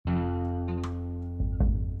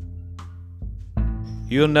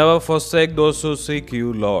You never forsake those who seek you,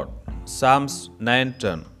 Lord. Psalms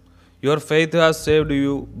 9:10. Your faith has saved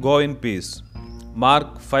you. Go in peace. Mark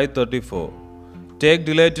 5:34. Take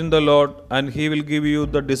delight in the Lord, and He will give you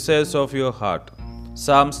the desires of your heart.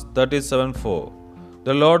 Psalms 37:4.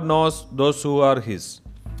 The Lord knows those who are His.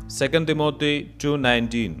 2 Timothy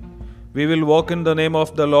 2:19. We will walk in the name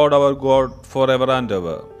of the Lord our God forever and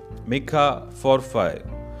ever. Micah 4:5.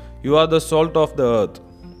 You are the salt of the earth.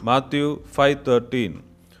 Matthew 5:13.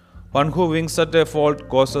 One who winks at a fault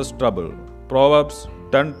causes trouble. Proverbs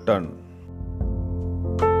 10:10.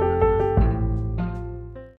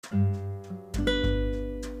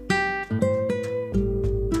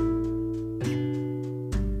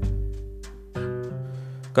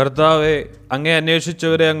 കർത്താവെ, അങ്ങേ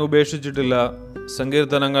അന്വേഷിച്ചവരെ അങ്ങ് ഉപേക്ഷിച്ചിട്ടില്ല.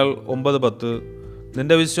 സങ്കീർത്തനങ്ങൾ 9:10.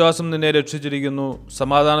 നിന്റെ വിശ്വാസം നിന്നെ രക്ഷിച്ചിരിക്കുന്നു.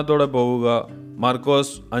 സമാധാനത്തോടെ പോവുക.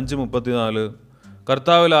 മാർക്കോസ് 5:34.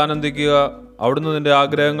 കർത്താവിൽ ആനന്ദിക്കുക. അവിടുന്ന് നിന്റെ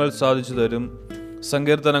ആഗ്രഹങ്ങൾ സാധിച്ചു തരും.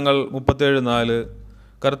 സങ്കീർത്തനങ്ങൾ 37:4.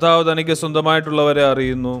 കർത്താവ് തനിക്ക് സ്വന്തമായിട്ടുള്ളവരെ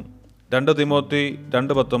അറിയുന്നു. 2 തിമോത്തി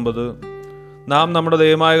 2:19. നാം നമ്മുടെ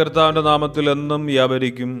ദൈവമായ കർത്താവിൻ്റെ നാമത്തിൽ എന്നും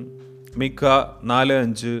വ്യാപരിക്കും. മിക്ക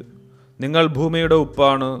 4:5. നിങ്ങൾ ഭൂമിയുടെ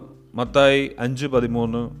ഉപ്പാണ്. മത്തായി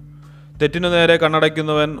 5:13. തെറ്റിനു നേരെ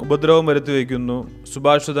കണ്ണടയ്ക്കുന്നവൻ ഉപദ്രവം വരുത്തി വയ്ക്കുന്നു.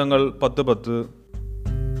 സുഭാഷിതങ്ങൾ 10:10.